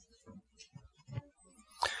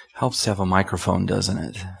Helps to have a microphone, doesn't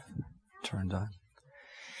it? Turned on.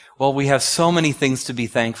 Well, we have so many things to be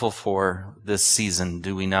thankful for this season,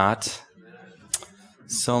 do we not?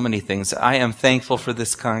 So many things. I am thankful for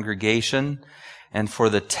this congregation and for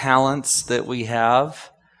the talents that we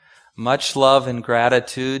have. Much love and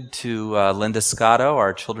gratitude to Linda Scotto,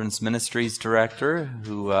 our Children's Ministries Director,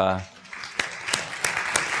 who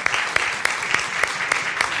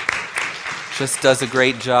just does a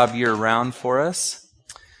great job year-round for us.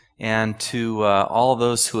 And to all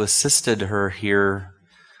those who assisted her here,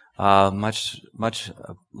 much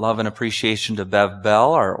love and appreciation to Bev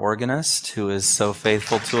Bell, our organist, who is so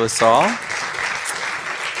faithful to us all.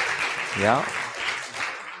 Yeah.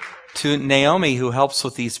 To Naomi, who helps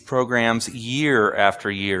with these programs year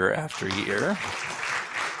after year after year.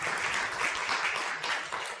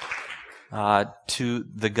 To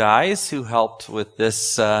the guys who helped with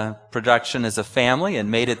this production as a family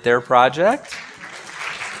and made it their project.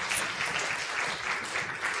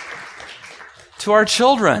 To our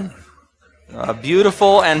children,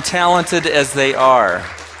 beautiful and talented as they are.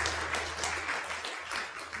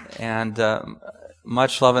 And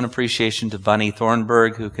much love and appreciation to Bunny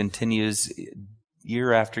Thornburg, who continues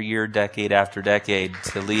year after year, decade after decade,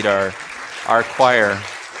 to lead our choir.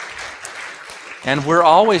 And we're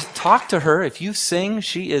always, talk to her. If you sing,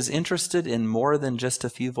 she is interested in more than just a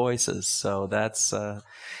few voices. So that's,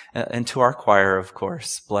 and to our choir, of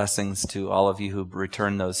course. Blessings to all of you who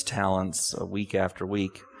return those talents week after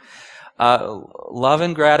week. Love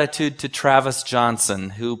and gratitude to Travis Johnson,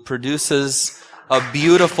 who produces a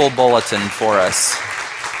beautiful bulletin for us.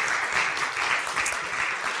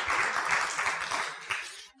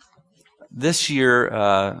 This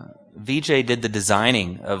year, VJ did the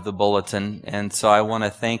designing of the bulletin, and so I want to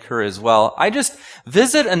thank her as well. I just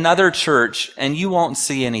visit another church, and you won't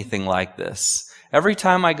see anything like this. Every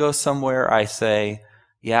time I go somewhere, I say,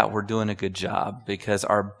 yeah, we're doing a good job, because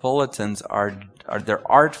our bulletins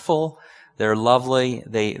they're artful, they're lovely,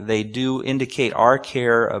 they do indicate our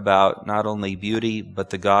care about not only beauty, but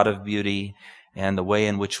the God of beauty, and the way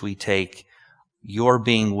in which we take your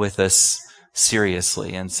being with us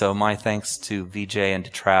seriously. And so my thanks to VJ and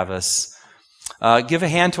to Travis. Give a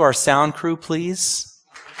hand to our sound crew, please.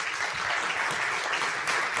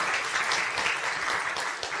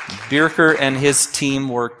 Birker and his team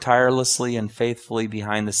work tirelessly and faithfully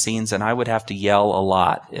behind the scenes, and I would have to yell a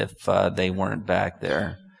lot if they weren't back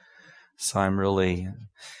there. So I'm really...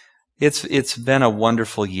 It's been a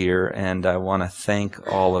wonderful year, and I want to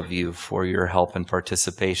thank all of you for your help and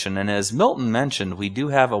participation. And as Milton mentioned, we do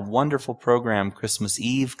have a wonderful program Christmas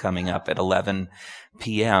Eve coming up at 11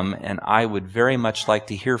 p.m., and I would very much like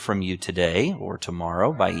to hear from you today or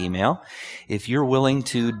tomorrow by email if you're willing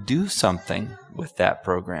to do something with that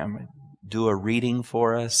program. Do a reading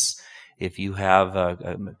for us. If you have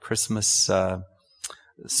a Christmas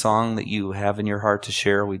song that you have in your heart to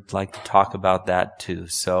share, we'd like to talk about that too.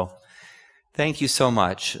 So thank you so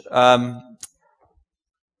much.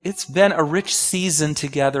 It's been a rich season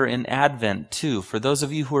together in Advent, too. For those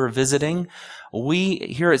of you who are visiting, we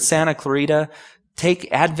here at Santa Clarita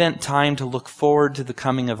take Advent time to look forward to the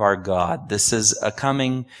coming of our God. This is a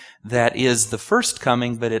coming that is the first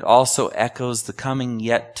coming, but it also echoes the coming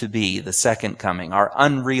yet to be, the second coming, our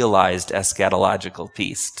unrealized eschatological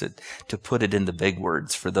piece, to put it in the big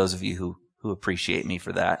words for those of you who appreciate me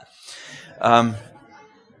for that.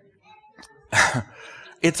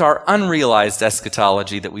 It's our unrealized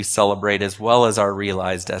eschatology that we celebrate as well as our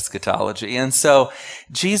realized eschatology. And so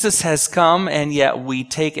Jesus has come, and yet we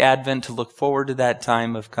take Advent to look forward to that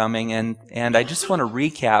time of coming. And I just want to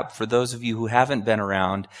recap for those of you who haven't been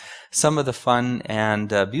around some of the fun and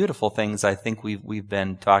beautiful things I think we've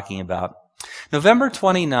been talking about. November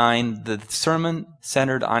 29, the sermon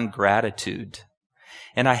centered on gratitude.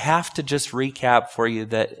 And I have to just recap for you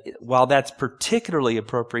that while that's particularly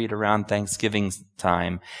appropriate around Thanksgiving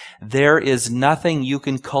time, there is nothing you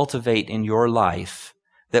can cultivate in your life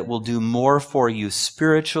that will do more for you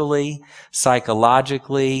spiritually,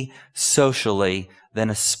 psychologically, socially than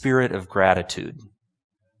a spirit of gratitude.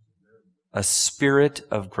 A spirit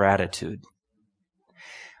of gratitude.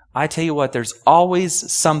 I tell you what, there's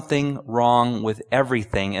always something wrong with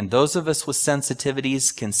everything, and those of us with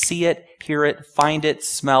sensitivities can see it, hear it, find it,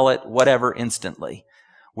 smell it, whatever, instantly.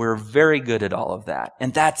 We're very good at all of that,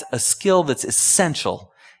 and that's a skill that's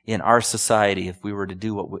essential in our society. If we were to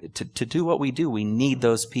do what we do, we need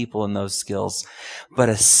those people and those skills. But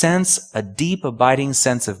a deep, abiding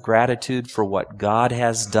sense of gratitude for what God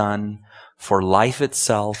has done, for life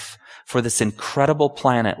itself, for this incredible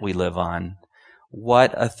planet we live on.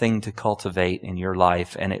 What a thing to cultivate in your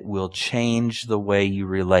life, and it will change the way you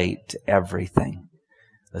relate to everything.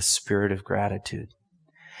 a spirit of gratitude.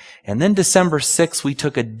 And then December 6th, we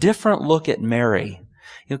took a different look at Mary.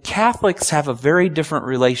 You know, Catholics have a very different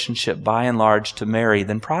relationship, by and large, to Mary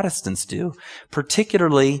than Protestants do,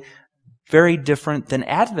 particularly very different than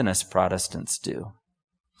Adventist Protestants do.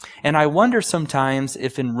 And I wonder sometimes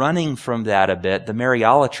if in running from that a bit, the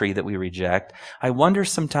Mariolatry that we reject, I wonder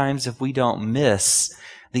sometimes if we don't miss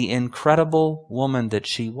the incredible woman that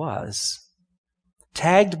she was.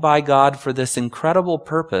 Tagged by God for this incredible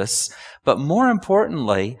purpose, but more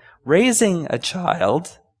importantly, raising a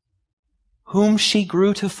child whom she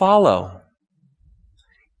grew to follow.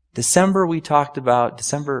 December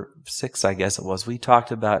 6th, I guess it was, we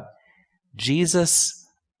talked about Jesus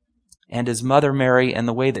and his mother Mary and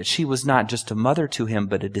the way that she was not just a mother to him,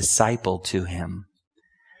 but a disciple to him.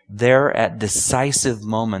 There at decisive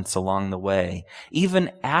moments along the way,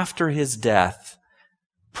 even after his death,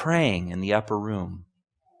 praying in the upper room,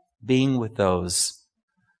 being with those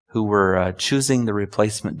who were choosing the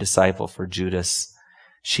replacement disciple for Judas.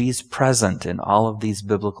 She's present in all of these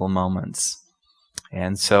biblical moments.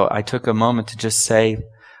 And so I took a moment to just say,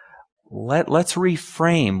 let's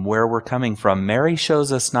reframe where we're coming from. Mary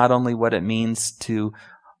shows us not only what it means to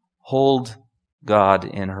hold God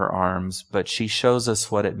in her arms, but she shows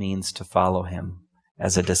us what it means to follow him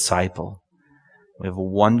as a disciple. We have a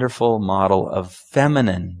wonderful model of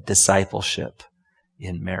feminine discipleship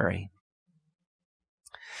in Mary.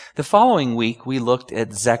 The following week, we looked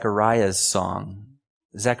at Zechariah's song.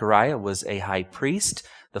 Zechariah was a high priest,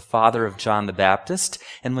 the father of John the Baptist,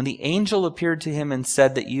 and when the angel appeared to him and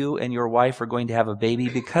said that you and your wife are going to have a baby,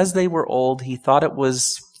 because they were old, he thought it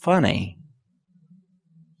was funny.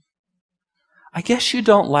 I guess you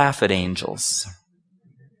don't laugh at angels.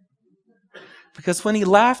 Because when he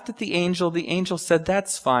laughed at the angel said,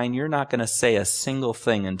 that's fine, you're not going to say a single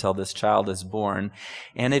thing until this child is born.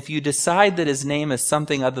 And if you decide that his name is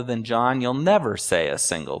something other than John, you'll never say a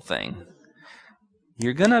single thing.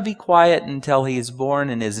 You're going to be quiet until he's born,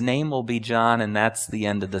 and his name will be John, and that's the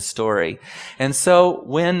end of the story. And so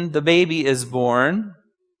when the baby is born,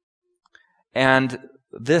 and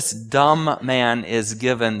this dumb man is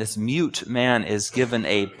given, this mute man is given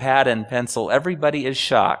a pad and pencil, everybody is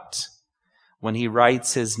shocked when he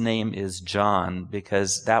writes his name is John,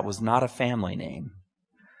 because that was not a family name.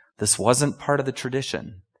 This wasn't part of the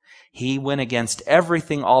tradition. He went against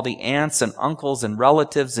everything all the aunts and uncles and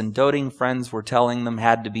relatives and doting friends were telling them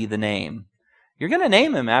had to be the name. You're going to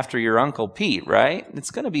name him after your Uncle Pete, right?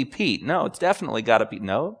 It's going to be Pete. No, it's definitely got to be.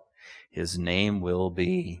 No, his name will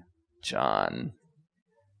be John.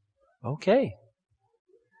 Okay.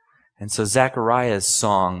 And so Zechariah's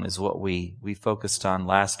song is what we focused on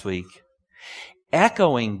last week.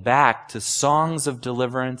 Echoing back to songs of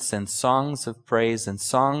deliverance and songs of praise and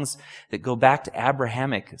songs that go back to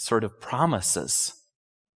Abrahamic sort of promises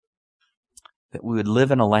that we would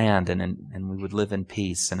live in a land and we would live in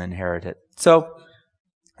peace and inherit it. So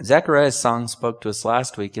Zechariah's song spoke to us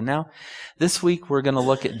last week, and now this week we're going to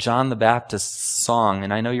look at John the Baptist's song.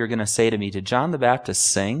 And I know you're going to say to me, did John the Baptist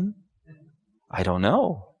sing? I don't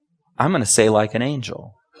know. I'm going to say like an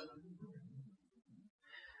angel.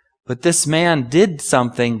 But this man did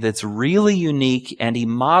something that's really unique, and he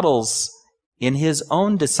models in his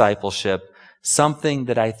own discipleship something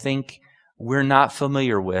that I think we're not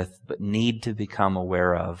familiar with, but need to become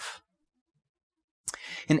aware of.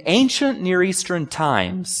 In ancient Near Eastern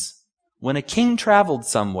times, when a king traveled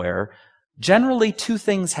somewhere, generally two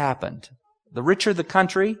things happened. The richer the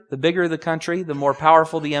country, the bigger the country, the more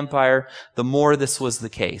powerful the empire, the more this was the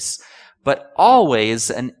case. But always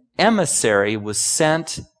an emissary was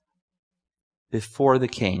sent before the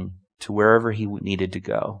king to wherever he needed to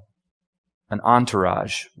go. An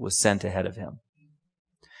entourage was sent ahead of him.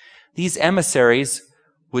 These emissaries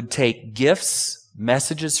would take gifts,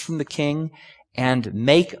 messages from the king, and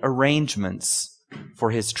make arrangements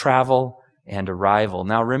for his travel and arrival.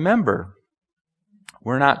 Now remember,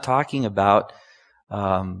 we're not talking about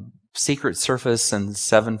Secret Service and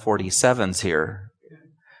 747s here.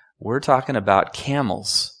 We're talking about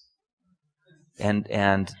camels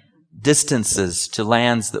and distances to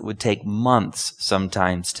lands that would take months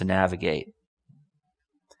sometimes to navigate.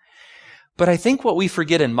 But I think what we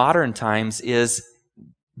forget in modern times is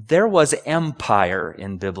there was empire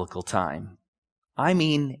in biblical time. I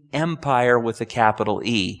mean empire with a capital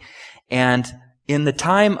E. And in the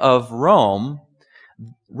time of Rome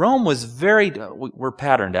was we're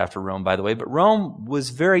patterned after Rome, by the way, but Rome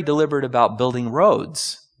was very deliberate about building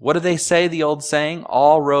roads. What do they say, the old saying?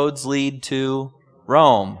 All roads lead to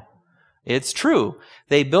Rome. It's true.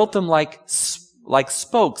 They built them like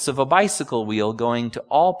spokes of a bicycle wheel going to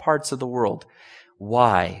all parts of the world.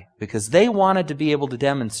 Why? Because they wanted to be able to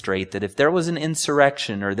demonstrate that if there was an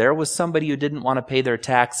insurrection, or there was somebody who didn't want to pay their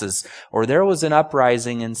taxes, or there was an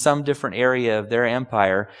uprising in some different area of their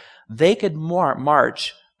empire, they could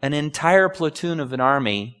march an entire platoon of an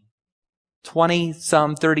army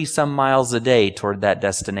 20-some, 30-some miles a day toward that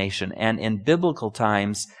destination. And in biblical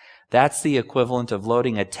times, that's the equivalent of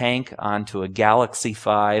loading a tank onto a Galaxy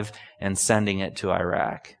 5 and sending it to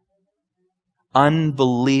Iraq.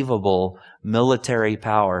 Unbelievable military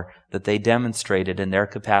power that they demonstrated in their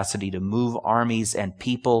capacity to move armies and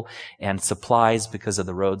people and supplies because of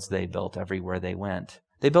the roads they built everywhere they went.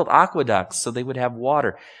 They built aqueducts so they would have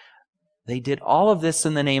water. They did all of this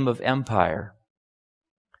in the name of empire.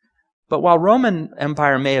 But while Roman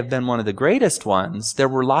Empire may have been one of the greatest ones, there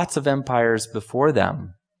were lots of empires before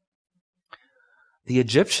them. The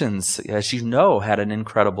Egyptians, as you know, had an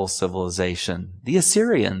incredible civilization. The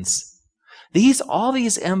Assyrians. All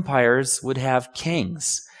these empires would have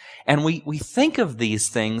kings. And we think of these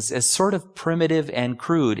things as sort of primitive and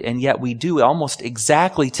crude, and yet we do almost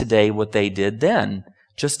exactly today what they did then,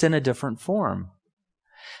 just in a different form.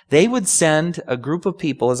 They would send a group of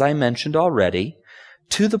people, as I mentioned already,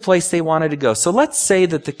 to the place they wanted to go. So let's say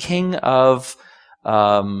that the king of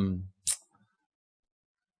the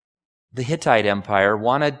Hittite Empire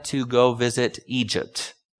wanted to go visit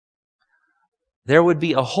Egypt. There would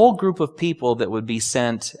be a whole group of people that would be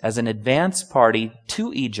sent as an advance party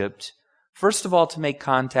to Egypt, first of all to make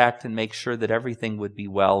contact and make sure that everything would be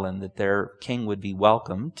well and that their king would be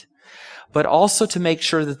welcomed, but also to make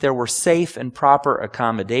sure that there were safe and proper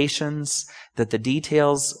accommodations, that the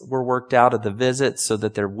details were worked out of the visit so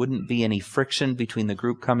that there wouldn't be any friction between the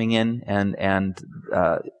group coming in and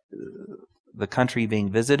the country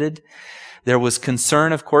being visited. There was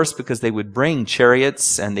concern, of course, because they would bring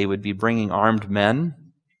chariots and they would be bringing armed men,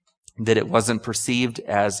 that it wasn't perceived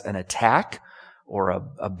as an attack or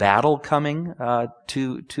a battle coming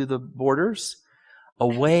to the borders. A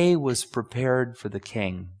way was prepared for the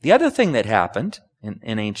king. The other thing that happened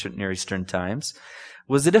in ancient Near Eastern times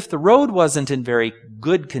was that if the road wasn't in very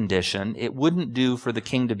good condition, it wouldn't do for the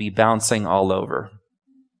king to be bouncing all over.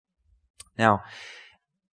 Now,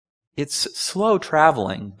 it's slow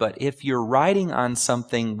traveling, but if you're riding on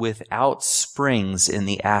something without springs in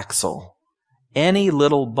the axle, any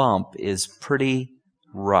little bump is pretty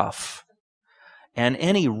rough. And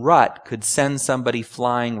any rut could send somebody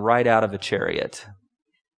flying right out of a chariot.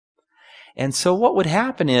 And so what would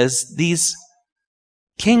happen is these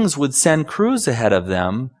kings would send crews ahead of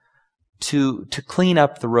them to clean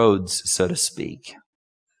up the roads, so to speak.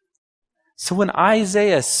 So when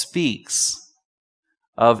Isaiah speaks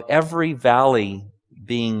of every valley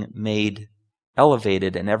being made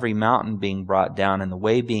elevated and every mountain being brought down and the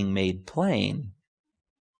way being made plain,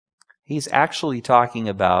 he's actually talking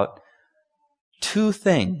about two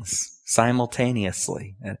things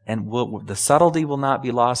simultaneously. And the subtlety will not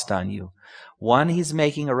be lost on you. One, he's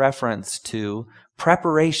making a reference to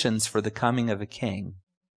preparations for the coming of a king.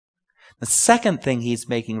 The second thing he's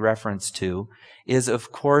making reference to is,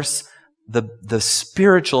 of course, the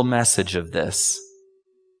spiritual message of this.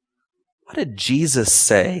 What did Jesus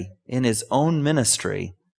say in his own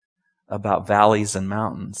ministry about valleys and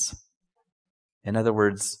mountains? In other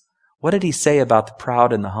words, what did he say about the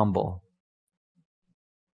proud and the humble?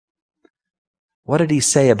 What did he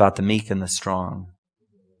say about the meek and the strong?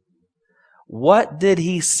 What did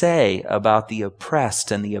he say about the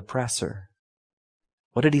oppressed and the oppressor?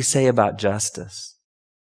 What did he say about justice?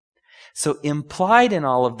 So implied in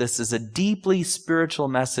all of this is a deeply spiritual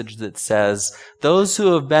message that says those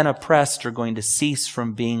who have been oppressed are going to cease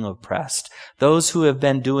from being oppressed. Those who have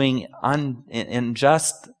been doing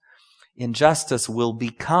injustice will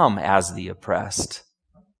become as the oppressed.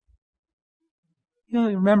 You know,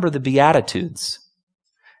 remember the Beatitudes.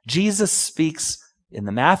 Jesus speaks in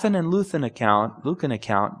the Matthew and Lucan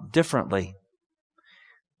account differently.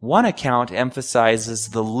 One account emphasizes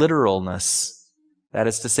the literalness. That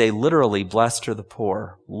is to say, literally, blessed are the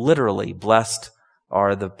poor. Literally, blessed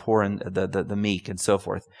are the poor and the meek and so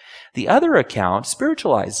forth. The other account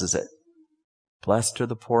spiritualizes it. Blessed are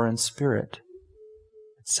the poor in spirit,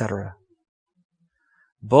 etc.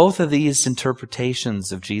 Both of these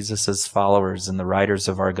interpretations of Jesus' followers and the writers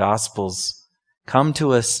of our Gospels come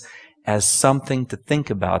to us as something to think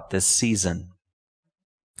about this season.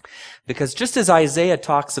 Because just as Isaiah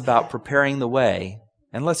talks about preparing the way,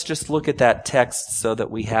 and let's just look at that text so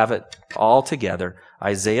that we have it all together.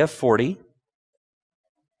 Isaiah 40.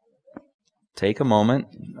 Take a moment,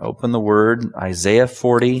 open the Word, Isaiah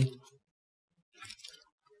 40.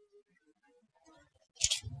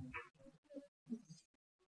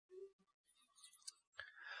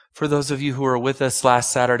 For those of you who were with us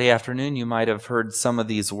last Saturday afternoon, you might have heard some of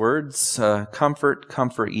these words. Comfort,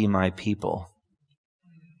 comfort ye my people.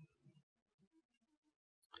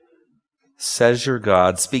 Says your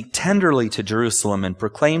God, speak tenderly to Jerusalem and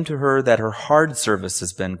proclaim to her that her hard service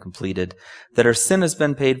has been completed, that her sin has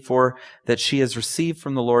been paid for, that she has received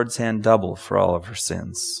from the Lord's hand double for all of her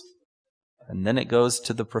sins. And then it goes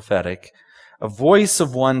to the prophetic. A voice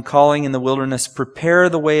of one calling in the wilderness, prepare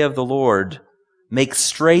the way of the Lord. Make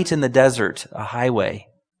straight in the desert a highway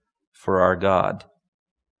for our God.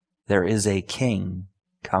 There is a king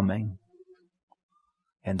coming,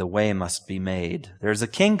 and the way must be made. There's a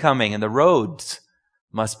king coming, and the roads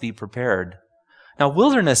must be prepared. Now,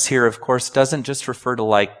 wilderness here, of course, doesn't just refer to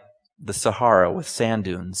like the Sahara with sand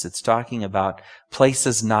dunes. It's talking about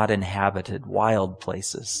places not inhabited, wild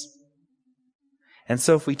places. And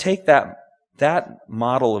so if we take that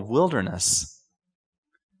model of wilderness,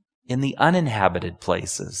 in the uninhabited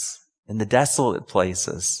places, in the desolate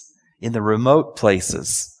places, in the remote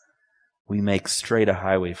places, we make straight a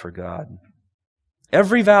highway for God.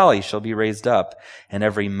 Every valley shall be raised up, and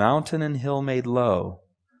every mountain and hill made low.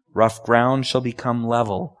 Rough ground shall become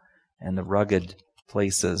level, and the rugged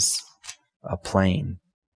places a plain.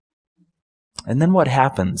 And then what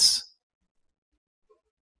happens?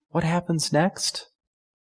 What happens next?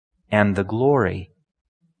 And the glory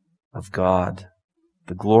of God,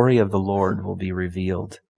 the glory of the Lord will be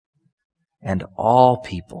revealed, and all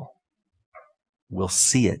people will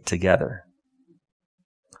see it together.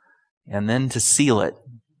 And then to seal it,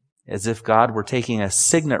 as if God were taking a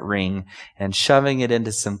signet ring and shoving it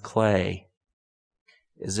into some clay,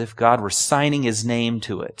 as if God were signing his name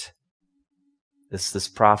to it. This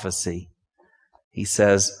prophecy. He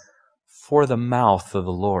says, for the mouth of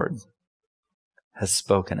the Lord has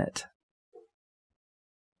spoken it.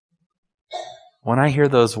 When I hear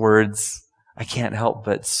those words, I can't help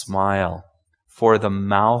but smile. For the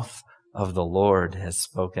mouth of the Lord has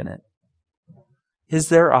spoken it. Is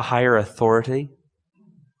there a higher authority?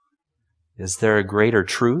 Is there a greater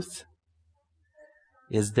truth?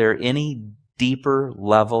 Is there any deeper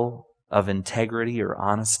level of integrity or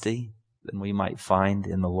honesty than we might find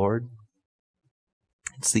in the Lord?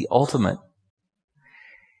 It's the ultimate.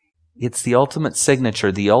 It's the ultimate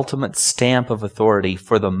signature, the ultimate stamp of authority.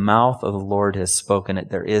 For the mouth of the Lord has spoken it.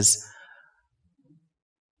 There is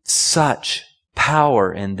such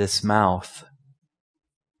power in this mouth.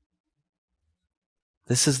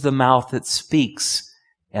 This is the mouth that speaks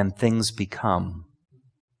and things become.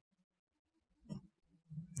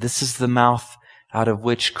 This is the mouth out of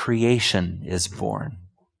which creation is born.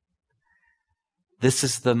 This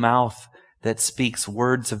is the mouth that speaks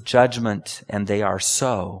words of judgment, and they are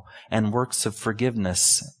so, and words of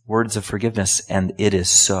forgiveness, and it is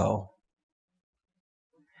so.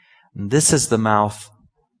 And this is the mouth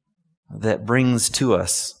that brings to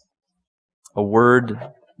us a word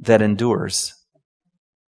that endures.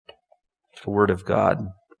 The Word of God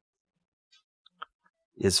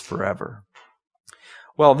is forever.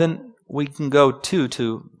 Well, then we can go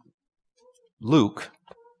to Luke,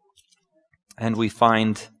 and we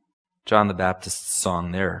find John the Baptist's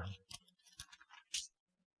song there.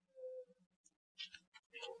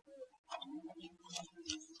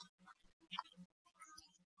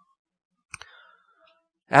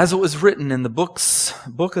 As it was written in the book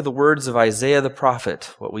of the words of Isaiah the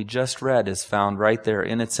prophet, what we just read is found right there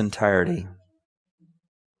in its entirety.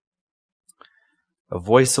 A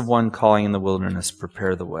voice of one calling in the wilderness,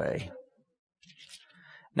 prepare the way.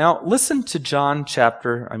 Now, listen to Luke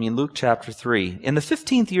chapter 3. In the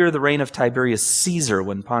 15th year of the reign of Tiberius Caesar,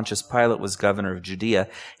 when Pontius Pilate was governor of Judea,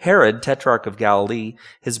 Herod, tetrarch of Galilee,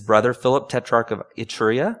 his brother Philip, tetrarch of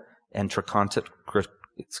Iturea, and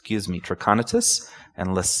Trachonitis,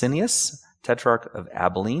 and Lysanias, tetrarch of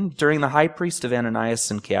Abilene, during the high priest of Ananias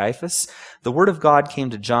and Caiaphas, the word of God came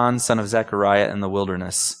to John, son of Zechariah, in the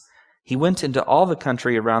wilderness. He went into all the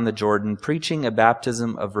country around the Jordan, preaching a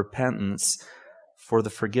baptism of repentance for the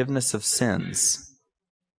forgiveness of sins.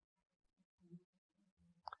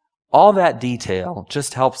 All that detail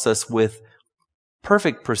just helps us with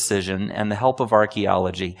perfect precision and the help of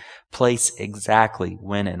archaeology place exactly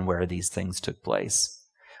when and where these things took place.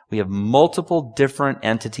 We have multiple different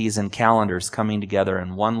entities and calendars coming together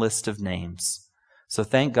in one list of names. So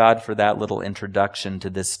thank God for that little introduction to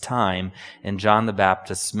this time in John the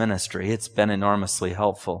Baptist's ministry. It's been enormously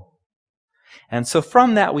helpful. And so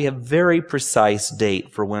from that, we have very precise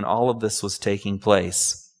date for when all of this was taking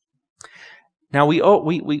place. Now,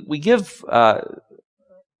 we give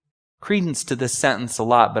credence to this sentence a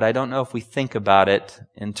lot, but I don't know if we think about it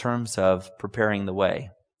in terms of preparing the way.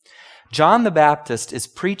 John the Baptist is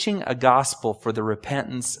preaching a gospel for the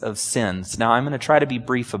repentance of sins. Now, I'm going to try to be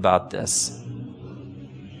brief about this.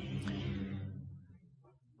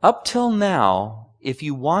 Up till now, if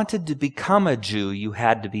you wanted to become a Jew, you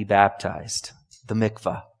had to be baptized, the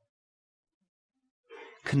mikvah.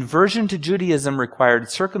 Conversion to Judaism required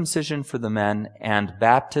circumcision for the men and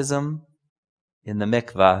baptism in the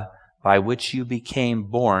mikvah, by which you became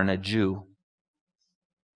born a Jew.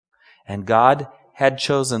 And God had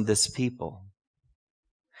chosen this people.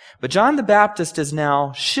 But John the Baptist is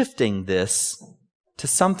now shifting this to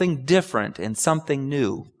something different and something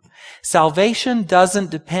new. Salvation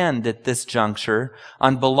doesn't depend at this juncture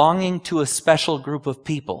on belonging to a special group of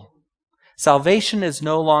people. Salvation is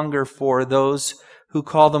no longer for those who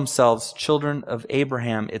call themselves children of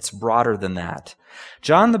Abraham. It's broader than that.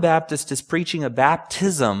 John the Baptist is preaching a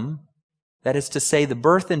baptism, that is to say, the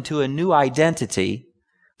birth into a new identity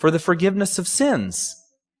for the forgiveness of sins.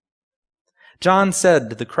 John said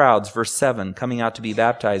to the crowds, verse 7, coming out to be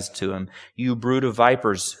baptized to him, "You brood of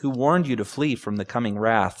vipers, who warned you to flee from the coming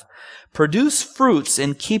wrath? Produce fruits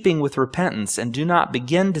in keeping with repentance, and do not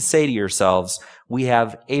begin to say to yourselves, 'We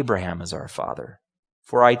have Abraham as our father.'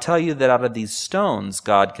 For I tell you that out of these stones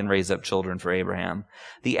God can raise up children for Abraham.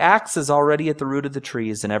 The axe is already at the root of the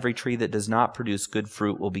trees, and every tree that does not produce good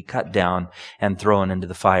fruit will be cut down and thrown into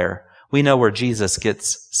the fire." We know where Jesus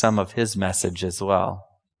gets some of his message as well.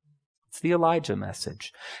 It's the Elijah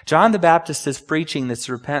message. John the Baptist is preaching this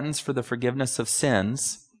repentance for the forgiveness of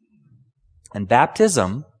sins and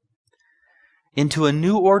baptism into a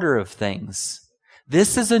new order of things.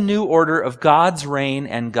 This is a new order of God's reign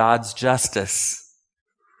and God's justice.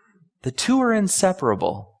 The two are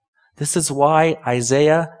inseparable. This is why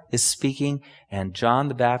Isaiah is speaking and John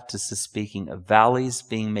the Baptist is speaking of valleys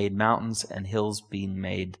being made mountains and hills being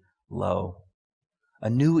made low. A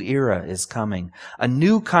new era is coming, a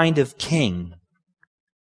new kind of king,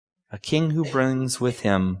 a king who brings with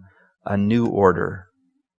him a new order,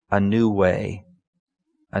 a new way,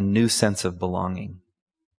 a new sense of belonging.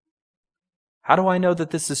 How do I know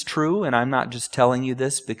that this is true? And I'm not just telling you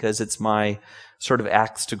this because it's my sort of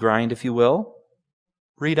axe to grind, if you will.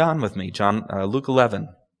 Read on with me, Luke 11.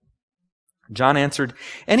 John answered,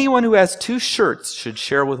 "Anyone who has 2 shirts should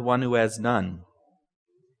share with one who has none.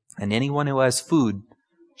 And anyone who has food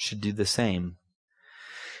should do the same.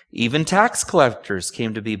 Even tax collectors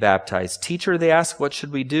came to be baptized. 'Teacher,' they asked, 'what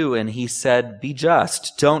should we do?' And he said, 'Be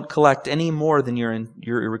just. Don't collect any more than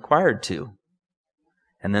you're required to.'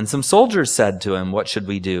 And then some soldiers said to him, 'What should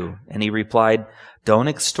we do?' And he replied, 'Don't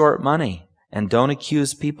extort money, and don't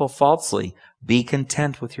accuse people falsely. Be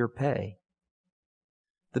content with your pay.'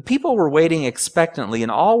 The people were waiting expectantly,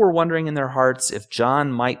 and all were wondering in their hearts if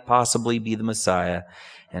John might possibly be the Messiah.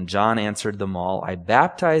 And John answered them all, 'I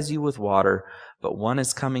baptize you with water, but one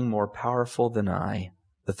is coming more powerful than I,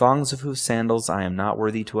 the thongs of whose sandals I am not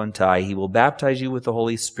worthy to untie. He will baptize you with the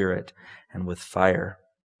Holy Spirit and with fire.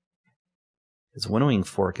 His winnowing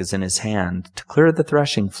fork is in his hand to clear the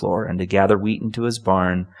threshing floor and to gather wheat into his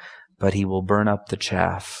barn, but he will burn up the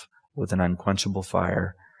chaff with an unquenchable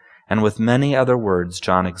fire.' And with many other words,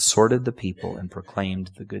 John exhorted the people and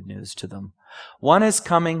proclaimed the good news to them. One is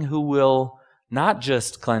coming who will not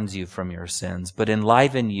just cleanse you from your sins, but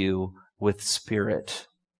enliven you with spirit.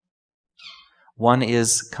 One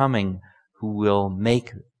is coming who will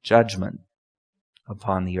make judgment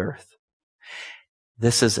upon the earth.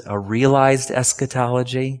 This is a realized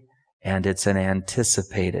eschatology, and it's an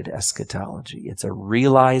anticipated eschatology. It's a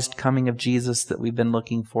realized coming of Jesus that we've been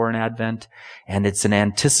looking for in Advent, and it's an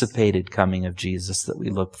anticipated coming of Jesus that we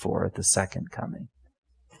look for at the second coming.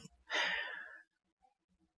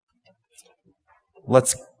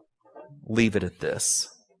 Let's leave it at this.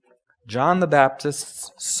 John the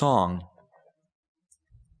Baptist's song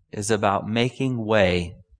is about making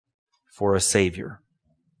way for a Savior.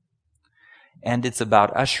 And it's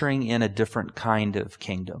about ushering in a different kind of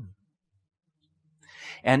kingdom.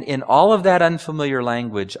 And in all of that unfamiliar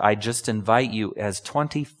language, I just invite you as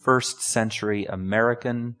 21st century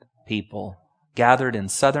American people gathered in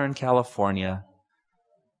Southern California,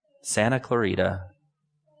 Santa Clarita,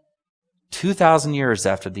 2,000 years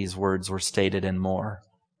after these words were stated and more.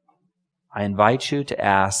 I invite you to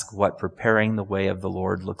ask what preparing the way of the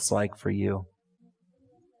Lord looks like for you.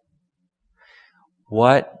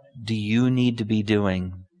 What do you need to be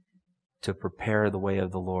doing to prepare the way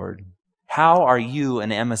of the Lord? How are you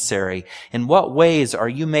an emissary? In what ways are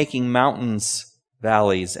you making mountains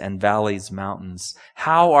valleys and valleys mountains?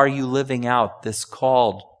 How are you living out this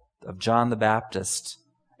call of John the Baptist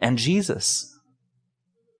and Jesus?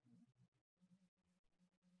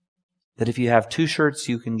 That if you have 2 shirts,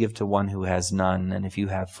 you can give to one who has none, and if you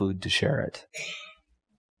have food, to share it.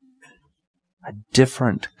 A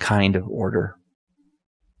different kind of order.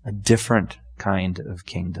 A different kind of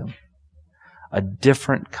kingdom. A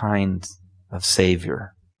different kind of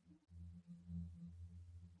Savior.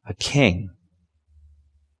 A king.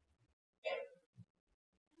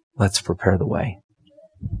 Let's prepare the way.